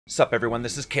Sup everyone,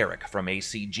 this is Karak from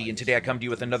ACG, and today I come to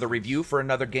you with another review for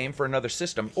another game for another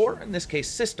system, or in this case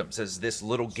systems, as this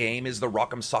little game is the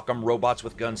Rock'em Sock'em Robots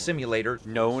with Guns simulator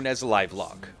known as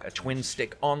Livelock, a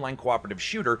twin-stick online cooperative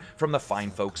shooter from the fine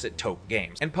folks at Taupe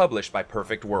Games, and published by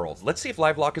Perfect World. Let's see if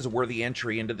Livelock is a worthy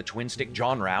entry into the twin-stick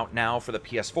genre, out now for the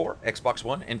PS4, Xbox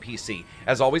One, and PC.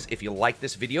 As always, if you like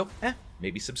this video,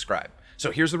 maybe subscribe. So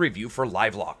here's the review for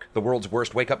Livelock, the world's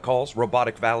worst wake-up calls,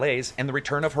 robotic valets, and the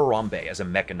return of Harambe as a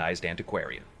mechanized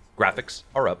antiquarian. Graphics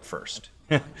are up first.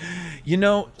 You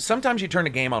know, sometimes you turn a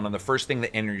game on and the first thing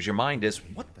that enters your mind is,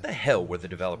 what the hell were the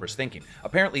developers thinking?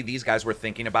 Apparently these guys were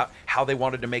thinking about how they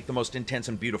wanted to make the most intense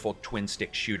and beautiful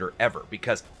twin-stick shooter ever,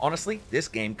 because honestly, this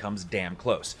game comes damn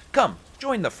close. Come,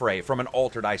 join the fray from an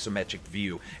altered isometric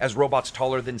view, as robots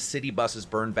taller than city buses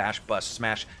burn, bash, bust,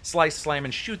 smash, slice, slam,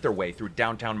 and shoot their way through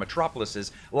downtown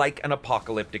metropolises like an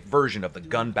apocalyptic version of the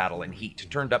gun battle in Heat,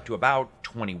 turned up to about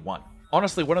 21.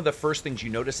 Honestly, one of the first things you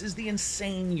notice is the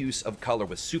insane use of color,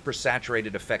 with super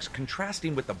saturated effects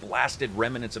contrasting with the blasted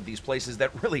remnants of these places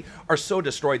that really are so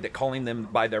destroyed that calling them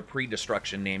by their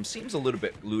pre-destruction name seems a little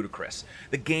bit ludicrous.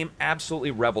 The game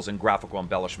absolutely revels in graphical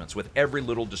embellishments, with every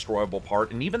little destroyable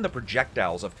part and even the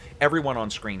projectiles of everyone on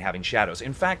screen having shadows.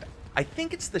 In fact, I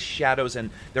think it's the shadows and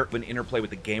their interplay with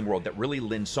the game world that really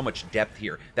lends so much depth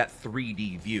here, that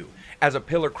 3D view. As a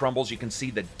pillar crumbles, you can see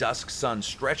the dusk sun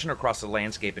stretching across the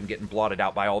landscape and getting blotted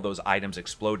out by all those items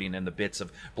exploding and the bits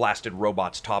of blasted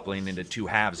robots toppling into two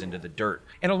halves into the dirt.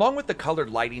 And along with the colored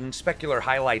lighting, specular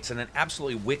highlights, and an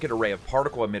absolutely wicked array of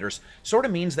particle emitters, sort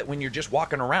of means that when you're just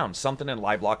walking around, something in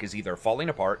Livelock is either falling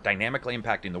apart, dynamically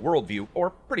impacting the worldview,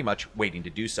 or pretty much waiting to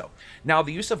do so. Now,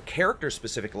 the use of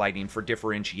character-specific lighting for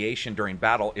differentiation during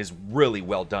battle is really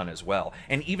well done as well,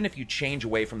 and even if you change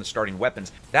away from the starting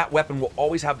weapons, that weapon will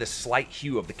always have this slight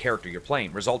hue of the character you're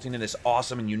playing, resulting in this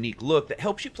awesome and unique look that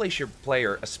helps you place your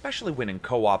player, especially when in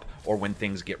co-op or when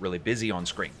things get really busy on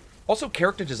screen. Also,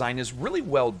 character design is really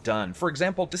well done. For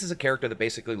example, this is a character that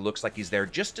basically looks like he's there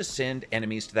just to send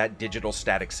enemies to that digital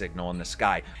static signal in the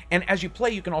sky. And as you play,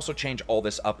 you can also change all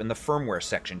this up in the firmware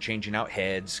section, changing out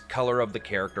heads, color of the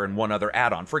character, and one other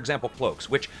add-on. For example, cloaks,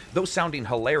 which, though sounding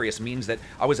hilarious, means that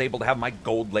I was able to have my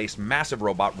gold-laced massive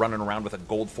robot running around with a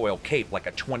gold foil cape like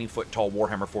a 20-foot tall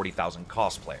Warhammer 40,000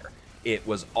 cosplayer. It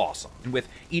was awesome. And with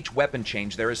each weapon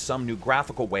change, there is some new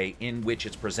graphical way in which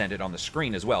it's presented on the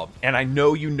screen as well. And I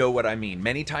know you know what I mean.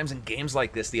 Many times in games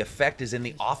like this, the effect is in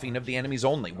the offing of the enemies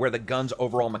only, where the gun's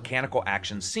overall mechanical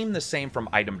actions seem the same from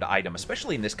item to item,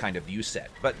 especially in this kind of view set.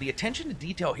 But the attention to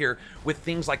detail here with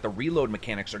things like the reload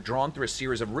mechanics are drawn through a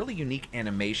series of really unique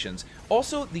animations.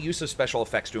 Also, the use of special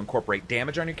effects to incorporate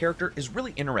damage on your character is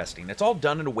really interesting. It's all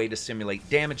done in a way to simulate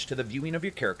damage to the viewing of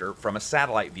your character from a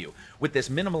satellite view, with this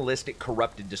minimalistic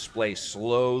corrupted display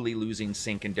slowly losing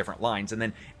sync in different lines and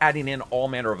then adding in all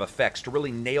manner of effects to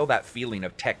really nail that feeling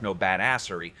of techno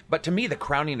badassery. But to me, the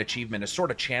crowning achievement is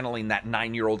sort of channeling that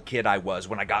 9-year-old kid I was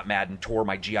when I got mad and tore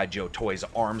my G.I. Joe toys'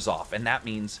 arms off, and that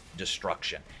means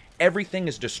destruction. Everything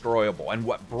is destroyable, and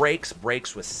what breaks,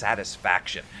 breaks with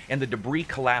satisfaction. And the debris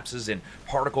collapses in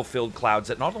particle-filled clouds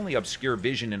that not only obscure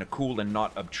vision in a cool and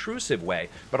not obtrusive way,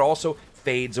 but also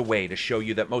fades away to show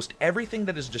you that most everything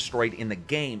that is destroyed in the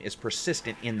game is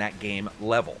persistent in that game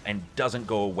level and doesn't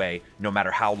go away no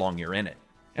matter how long you're in it.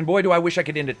 And boy, do I wish I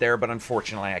could end it there, but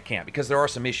unfortunately I can't, because there are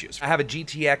some issues. I have a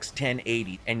GTX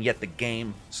 1080, and yet the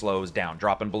game slows down,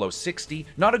 dropping below 60.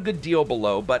 Not a good deal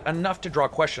below, but enough to draw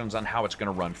questions on how it's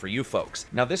going to run for you folks.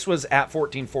 Now, this was at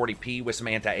 1440p with some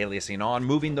anti-aliasing on.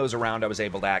 Moving those around, I was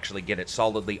able to actually get it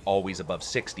solidly always above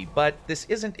 60, but this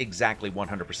isn't exactly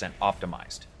 100%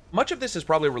 optimized. Much of this is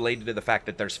probably related to the fact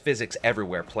that there's physics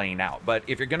everywhere playing out, but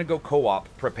if you're going to go co-op,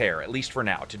 prepare, at least for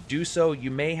now. To do so, you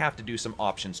may have to do some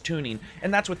options tuning,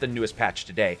 and that's with the newest patch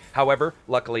today. However,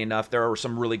 luckily enough, there are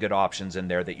some really good options in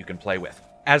there that you can play with.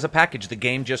 As a package, the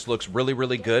game just looks really,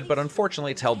 really good, but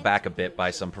unfortunately it's held back a bit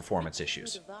by some performance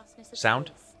issues.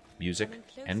 Sound, music,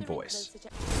 and voice.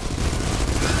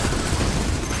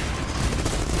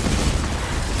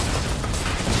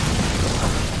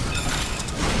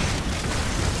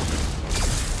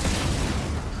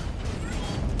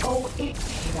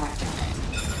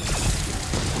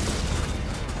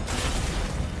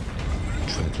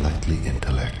 Tread lightly,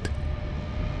 intellect.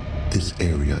 This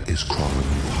area is crawling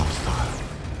with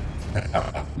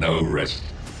hostile. No rest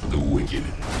for the wicked.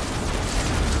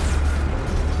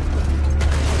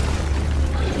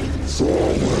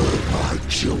 Forward, my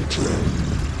children.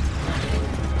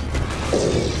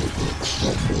 All will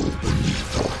crumble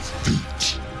beneath our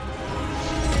feet.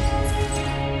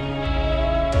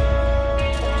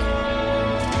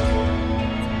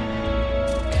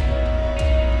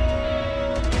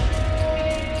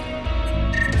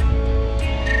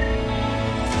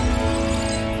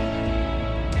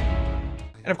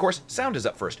 And of course, sound is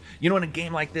up first. You know, in a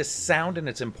game like this, sound and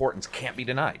its importance can't be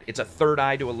denied. It's a third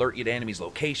eye to alert you to enemies'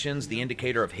 locations, the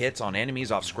indicator of hits on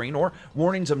enemies off screen, or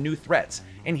warnings of new threats.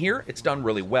 And here, it's done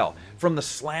really well. From the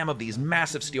slam of these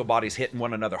massive steel bodies hitting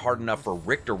one another hard enough for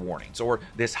Richter warnings, or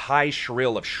this high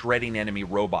shrill of shredding enemy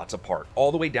robots apart,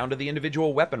 all the way down to the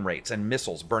individual weapon rates and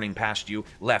missiles burning past you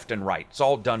left and right. It's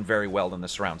all done very well in the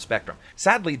surround spectrum.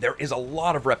 Sadly, there is a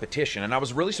lot of repetition, and I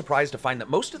was really surprised to find that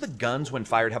most of the guns when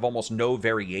fired have almost no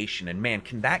variation, and man,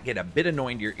 can that get a bit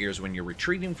annoying to your ears when you're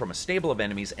retreating from a stable of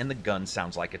enemies and the gun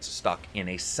sounds like it's stuck in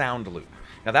a sound loop.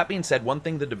 Now that being said, one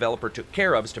thing the developer took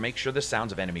care of is to make sure the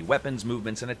sounds of enemy weapons,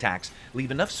 movements, and attacks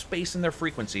leave enough space in their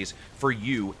frequencies for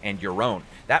you and your own.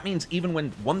 That means even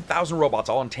when 1,000 robots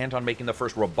all intent on making the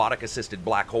first robotic-assisted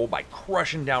black hole by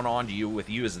crushing down onto you with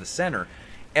you as the center,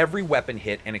 every weapon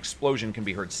hit and explosion can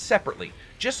be heard separately.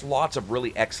 Just lots of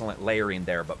really excellent layering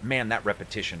there, but man, that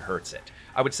repetition hurts it.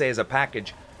 I would say as a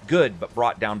package, good, but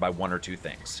brought down by one or two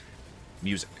things.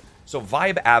 Music. So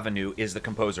Vibe Avenue is the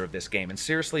composer of this game, and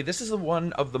seriously, this is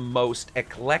one of the most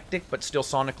eclectic but still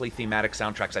sonically thematic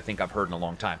soundtracks I think I've heard in a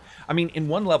long time. I mean, in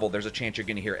one level, there's a chance you're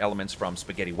going to hear elements from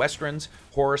spaghetti westerns,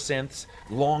 horror synths,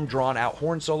 long drawn-out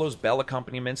horn solos, bell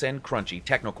accompaniments, and crunchy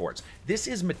techno chords. This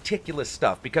is meticulous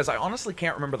stuff, because I honestly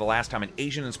can't remember the last time an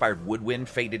Asian-inspired woodwind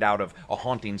faded out of a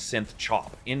haunting synth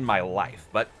chop in my life,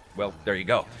 but well, there you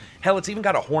go. Hell, it's even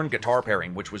got a horn guitar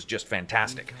pairing, which was just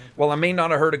fantastic. While I may not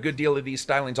have heard a good deal of these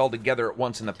stylings all together at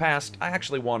once in the past, I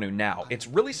actually want to now. It's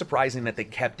really surprising that they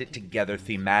kept it together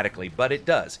thematically, but it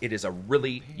does. It is a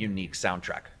really unique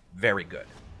soundtrack. Very good.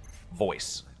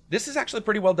 Voice. This is actually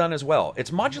pretty well done as well.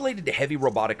 It's modulated to heavy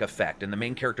robotic effect, and the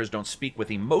main characters don't speak with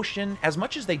emotion as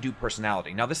much as they do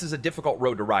personality. Now, this is a difficult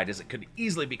road to ride, as it could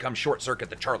easily become Short Circuit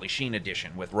the Charlie Sheen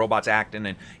edition, with robots acting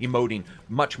and emoting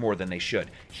much more than they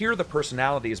should. Here, the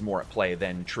personality is more at play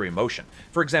than true emotion.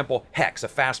 For example, Hex, a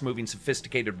fast-moving,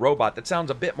 sophisticated robot that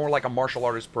sounds a bit more like a martial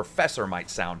artist professor might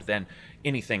sound than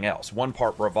anything else. One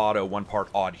part bravado, one part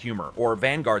odd humor. Or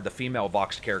Vanguard, the female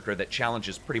voxed character that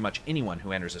challenges pretty much anyone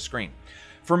who enters a screen.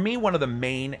 For me, one of the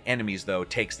main enemies, though,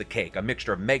 takes the cake. A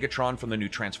mixture of Megatron from the new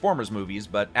Transformers movies,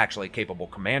 but actually a capable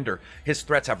commander. His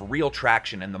threats have real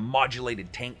traction, and the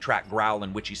modulated tank track growl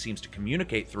in which he seems to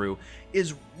communicate through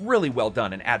is really well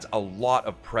done and adds a lot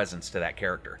of presence to that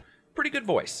character. Pretty good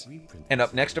voice. And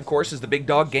up next, of course, is the big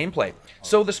dog gameplay.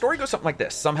 So the story goes something like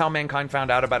this. Somehow mankind found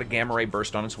out about a gamma ray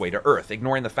burst on its way to Earth.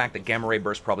 Ignoring the fact that gamma ray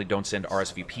bursts probably don't send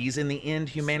RSVPs in the end,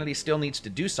 humanity still needs to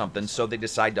do something, so they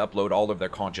decide to upload all of their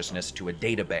consciousness to a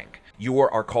data bank. You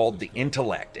are called the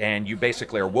Intellect, and you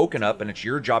basically are woken up, and it's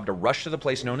your job to rush to the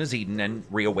place known as Eden and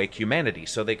reawake humanity,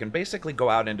 so they can basically go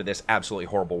out into this absolutely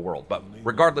horrible world. But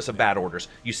regardless of bad orders,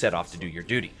 you set off to do your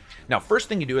duty. Now, first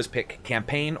thing you do is pick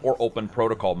campaign or open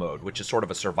protocol mode, which is sort of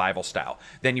a survival style.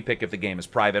 Then you pick if the game is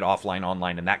private, offline,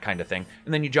 online, and that kind of thing,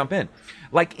 and then you jump in.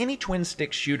 Like any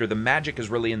twin-stick shooter, the magic is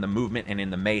really in the movement and in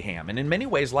the mayhem, and in many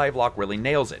ways, Livelock really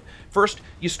nails it. First,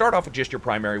 you start off with just your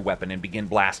primary weapon and begin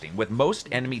blasting. With most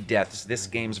enemy deaths, this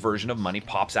game's version of money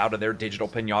pops out of their digital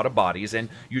pinata bodies, and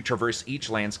you traverse each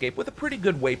landscape with a pretty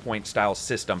good waypoint-style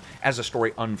system as the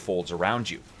story unfolds around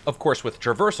you. Of course, with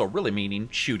traversal really meaning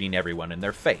shooting everyone in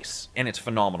their face. And it's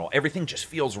phenomenal. Everything just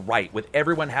feels right, with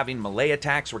everyone having melee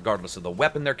attacks regardless of the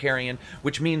weapon they're carrying,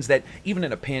 which means that even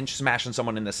in a pinch, smashing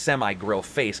someone in the semi-grill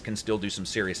face can still do some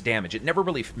serious damage. It never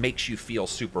really makes you feel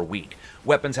super weak.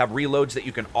 Weapons have reloads that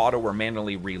you can auto or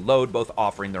manually reload, both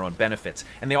offering their own benefits.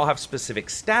 And they all have specific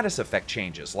status effect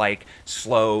changes, like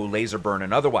slow, laser burn,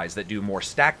 and otherwise, that do more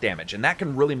stack damage. And that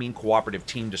can really mean cooperative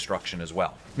team destruction as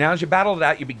well. Now, as you battle it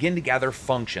out, you begin to gather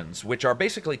functions, which are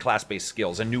basically class-based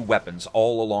skills and new weapons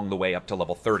all along the way up to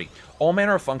level 30. All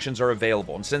manner of functions are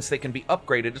available, and since they can be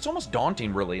upgraded, it's almost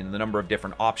daunting really in the number of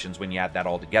different options when you add that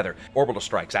all together. Orbital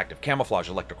strikes, active camouflage,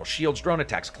 electrical shields, drone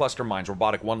attacks, cluster mines,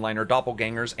 robotic one-liner,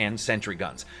 doppelgangers, and sentry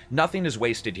guns. Nothing is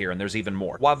wasted here, and there's even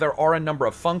more. While there are a number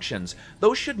of functions,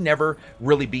 those should never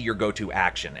really be your go-to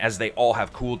action, as they all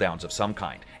have cooldowns of some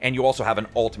kind. And you also have an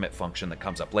ultimate function that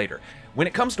comes up later. When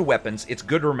it comes to weapons, it's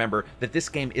good to remember that this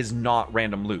game is not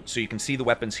random loot, so you can see the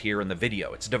weapons here in the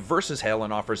video. It's diverse as hell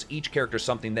and offers each character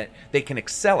something that they can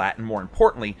excel at, and more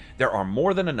importantly, there are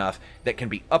more than enough that can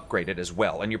be upgraded as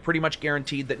well, and you're pretty much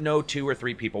guaranteed that no 2 or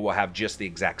 3 people will have just the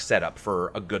exact setup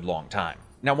for a good long time.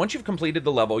 Now, once you've completed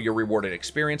the level, you're rewarded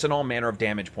experience and all manner of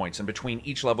damage points, and between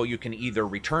each level you can either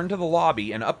return to the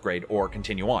lobby and upgrade or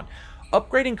continue on.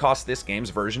 Upgrading costs this game's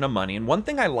version of money, and one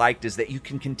thing I liked is that you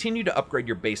can continue to upgrade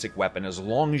your basic weapon as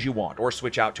long as you want, or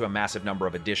switch out to a massive number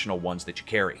of additional ones that you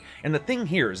carry. And the thing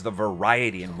here is the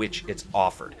variety in which it's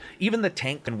offered. Even the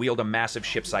tank can wield a massive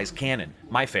ship-sized cannon,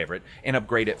 my favorite, and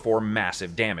upgrade it for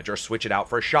massive damage, or switch it out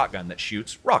for a shotgun that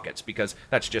shoots rockets, because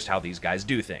that's just how these guys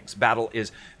do things. Battle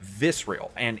is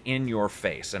visceral and in your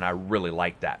face, and I really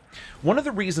like that. One of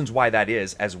the reasons why that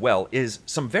is, as well, is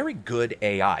some very good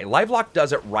AI. Livelock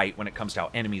does it right when it comes to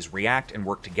how enemies react and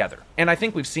work together. And I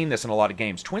think we've seen this in a lot of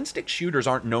games. Twin-stick shooters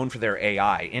aren't known for their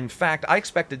AI. In fact, I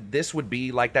expected this would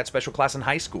be like that special class in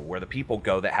high school where the people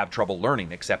go that have trouble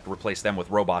learning, except replace them with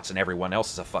robots and everyone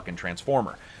else is a fucking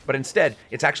transformer. But instead,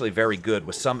 it's actually very good,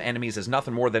 with some enemies as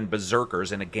nothing more than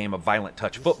berserkers in a game of violent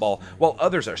touch football, while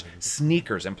others are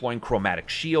sneakers employing chromatic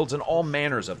shields and all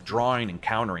manners of drawing and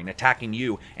countering, attacking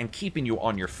you and keeping you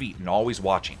on your feet and always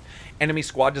watching. Enemy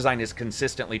squad design is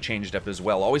consistently changed up as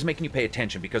well, always making you pay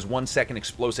attention, because 1 second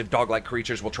explosive dog-like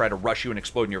creatures will try to rush you and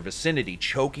explode in your vicinity,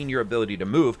 choking your ability to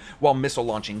move, while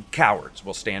missile-launching cowards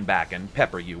will stand back and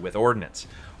pepper you with ordnance.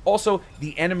 Also,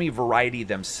 the enemy variety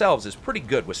themselves is pretty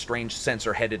good, with strange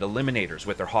sensor-headed eliminators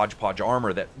with their hodgepodge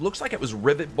armor that looks like it was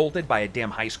rivet-bolted by a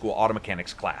damn high school auto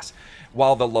mechanics class,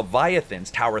 while the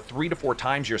Leviathans tower 3 to 4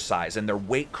 times your size, and their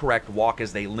weight-correct walk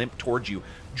as they limp towards you,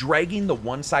 dragging the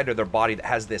one side of their body that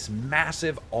has this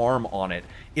massive arm on it,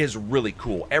 is really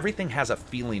cool. Everything has a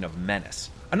feeling of menace.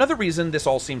 Another reason this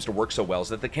all seems to work so well is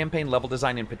that the campaign level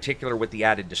design, in particular with the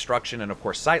added destruction and of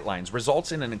course sightlines,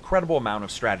 results in an incredible amount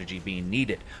of strategy being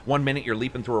needed. 1 minute you're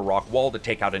leaping through a rock wall to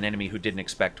take out an enemy who didn't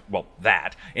expect, well,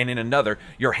 that, and in another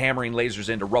you're hammering lasers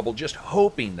into rubble just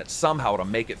hoping that somehow it'll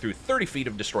make it through 30 feet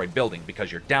of destroyed building, because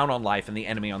you're down on life and the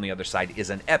enemy on the other side is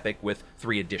an epic with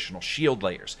 3 additional shield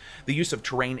layers. The use of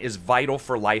terrain is vital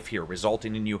for life here,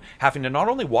 resulting in you having to not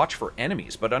only watch for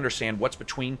enemies, but understand what's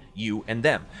between you and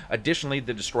them. Additionally,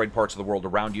 the destroyed parts of the world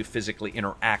around you physically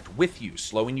interact with you,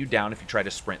 slowing you down if you try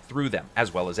to sprint through them,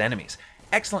 as well as enemies.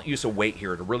 Excellent use of weight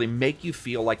here to really make you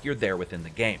feel like you're there within the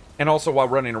game. And also, while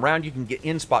running around, you can get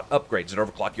in-spot upgrades that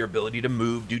overclock your ability to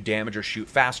move, do damage, or shoot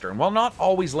faster. And while not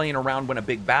always laying around when a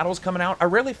big battle's coming out, I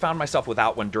rarely found myself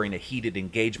without one during a heated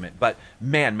engagement, but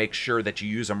man, make sure that you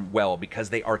use them well,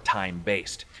 because they are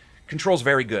time-based. Control's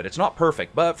very good. It's not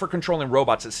perfect, but for controlling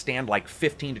robots that stand like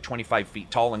 15 to 25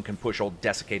 feet tall and can push old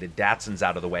desiccated Datsuns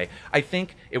out of the way, I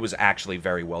think it was actually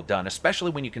very well done,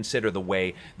 especially when you consider the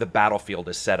way the battlefield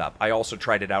is set up. I also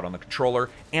tried it out on the controller,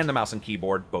 and the mouse and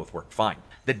keyboard both worked fine.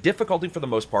 The difficulty for the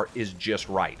most part is just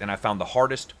right, and I found the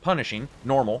hardest punishing,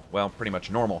 normal, well, pretty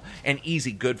much normal, and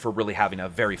easy good for really having a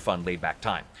very fun laid-back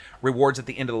time. Rewards at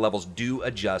the end of the levels do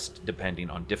adjust depending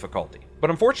on difficulty.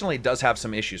 But unfortunately it does have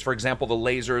some issues. For example, the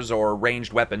lasers or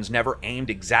ranged weapons never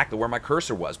aimed exactly where my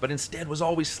cursor was, but instead was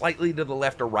always slightly to the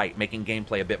left or right, making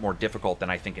gameplay a bit more difficult than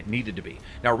I think it needed to be.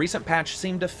 Now, a recent patch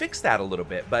seemed to fix that a little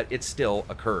bit, but it still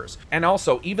occurs. And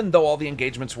also, even though all the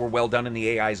engagements were well done and the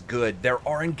AI is good, there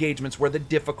are engagements where the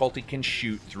difficulty can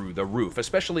shoot through the roof,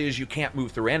 especially as you can't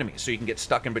move through enemies, so you can get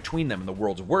stuck in between them in the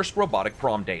world's worst robotic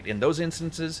prom date. In those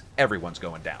instances, everyone's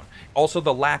going down. Also,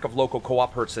 the lack of local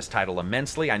co-op hurts this title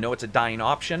immensely. I know it's a dying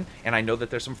option, and I know that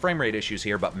there's some frame rate issues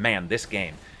here, but man, this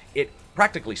game, it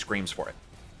practically screams for it.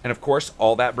 And of course,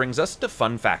 all that brings us to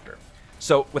fun factor.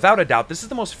 So, without a doubt, this is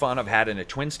the most fun I've had in a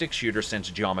twin-stick shooter since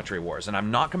Geometry Wars, and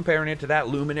I'm not comparing it to that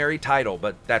luminary title,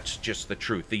 but that's just the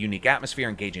truth. The unique atmosphere,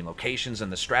 engaging locations,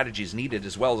 and the strategies needed,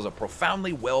 as well as a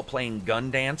profoundly well-playing gun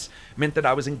dance, meant that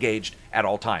I was engaged at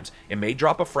all times. It may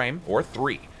drop a frame, or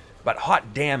 3, but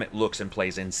hot damn, it looks and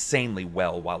plays insanely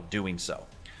well while doing so.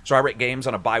 So I rate games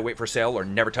on a buy, wait for sale, or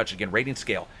never touch again rating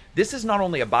scale. This is not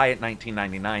only a buy at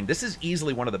 $19.99, this is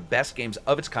easily one of the best games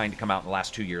of its kind to come out in the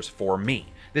last 2 years for me.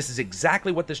 This is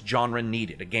exactly what this genre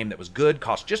needed, a game that was good,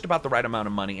 cost just about the right amount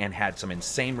of money, and had some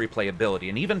insane replayability,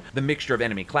 and even the mixture of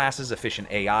enemy classes, efficient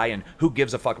AI, and who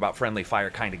gives a fuck about friendly fire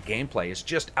kind of gameplay is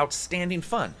just outstanding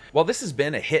fun. While this has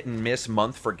been a hit and miss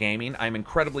month for gaming, I'm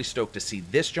incredibly stoked to see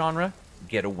this genre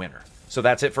get a winner. So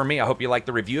that's it for me. I hope you liked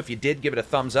the review. If you did, give it a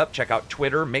thumbs up. Check out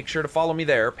Twitter. Make sure to follow me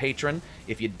there, Patreon.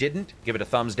 If you didn't, give it a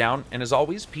thumbs down. And as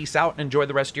always, peace out and enjoy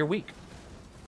the rest of your week.